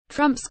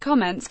Trump's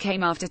comments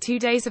came after 2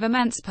 days of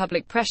immense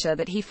public pressure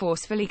that he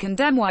forcefully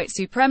condemn white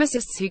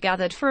supremacists who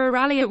gathered for a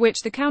rally at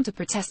which the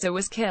counter-protester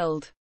was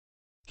killed.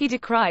 He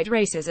decried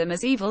racism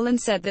as evil and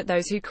said that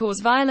those who cause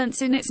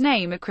violence in its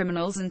name are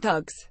criminals and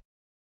thugs.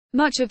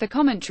 Much of the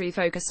commentary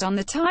focused on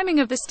the timing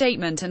of the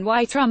statement and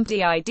why Trump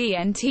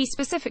didn't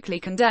specifically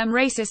condemn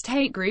racist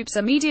hate groups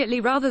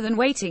immediately rather than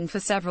waiting for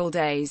several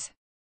days.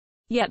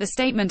 Yet the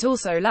statement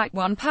also lacked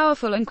one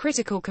powerful and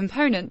critical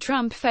component.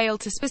 Trump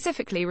failed to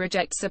specifically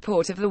reject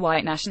support of the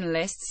white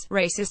nationalists,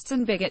 racists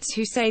and bigots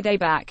who say they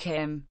back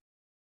him.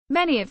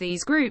 Many of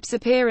these groups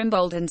appear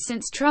emboldened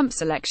since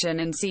Trump's election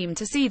and seem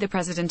to see the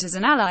president as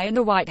an ally in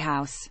the White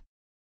House.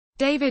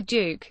 David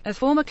Duke, a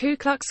former Ku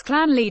Klux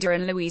Klan leader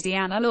and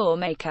Louisiana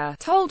lawmaker,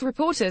 told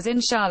reporters in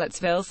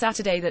Charlottesville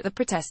Saturday that the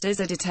protesters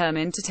are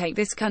determined to take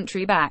this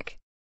country back.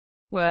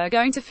 "We're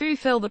going to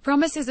fulfill the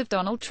promises of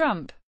Donald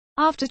Trump."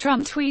 After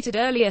Trump tweeted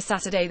earlier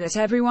Saturday that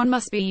everyone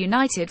must be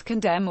united,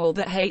 condemn all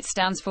that hate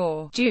stands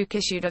for, Duke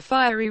issued a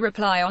fiery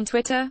reply on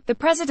Twitter, "The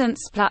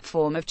president's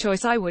platform of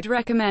choice. I would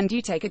recommend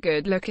you take a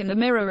good look in the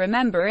mirror.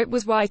 Remember, it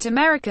was white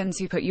Americans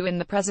who put you in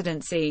the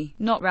presidency,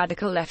 not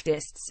radical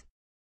leftists."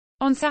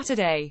 On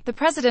Saturday, the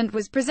president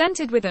was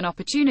presented with an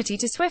opportunity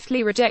to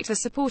swiftly reject the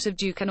support of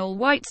Duke and all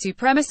white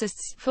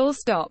supremacists, full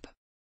stop.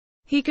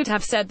 He could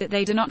have said that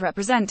they do not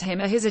represent him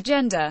or his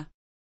agenda.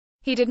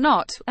 He did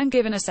not, and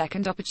given a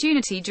second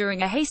opportunity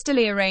during a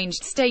hastily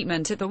arranged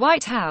statement at the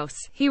White House,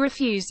 he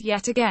refused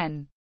yet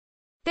again.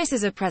 This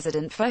is a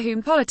president for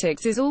whom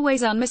politics is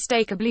always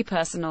unmistakably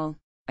personal.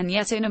 And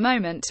yet in a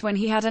moment when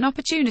he had an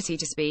opportunity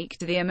to speak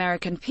to the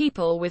American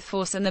people with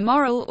force and the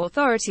moral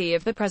authority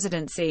of the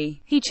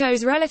presidency, he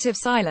chose relative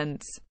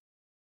silence.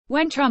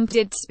 When Trump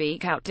did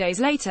speak out days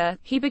later,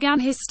 he began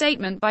his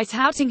statement by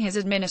touting his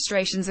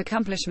administration's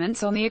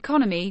accomplishments on the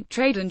economy,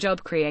 trade and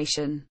job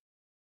creation.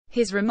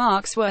 His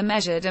remarks were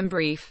measured and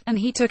brief, and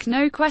he took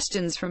no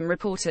questions from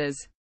reporters.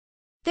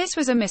 This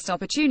was a missed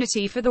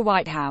opportunity for the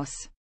White House.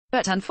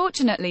 But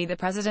unfortunately the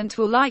president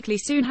will likely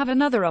soon have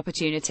another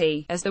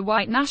opportunity, as the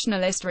white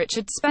nationalist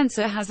Richard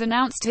Spencer has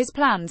announced his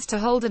plans to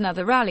hold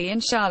another rally in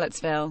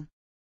Charlottesville.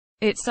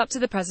 It's up to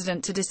the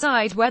president to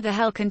decide whether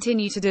he'll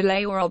continue to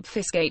delay or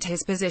obfuscate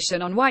his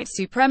position on white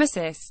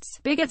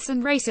supremacists, bigots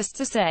and racists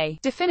to say,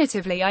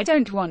 definitively, "I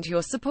don't want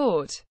your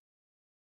support."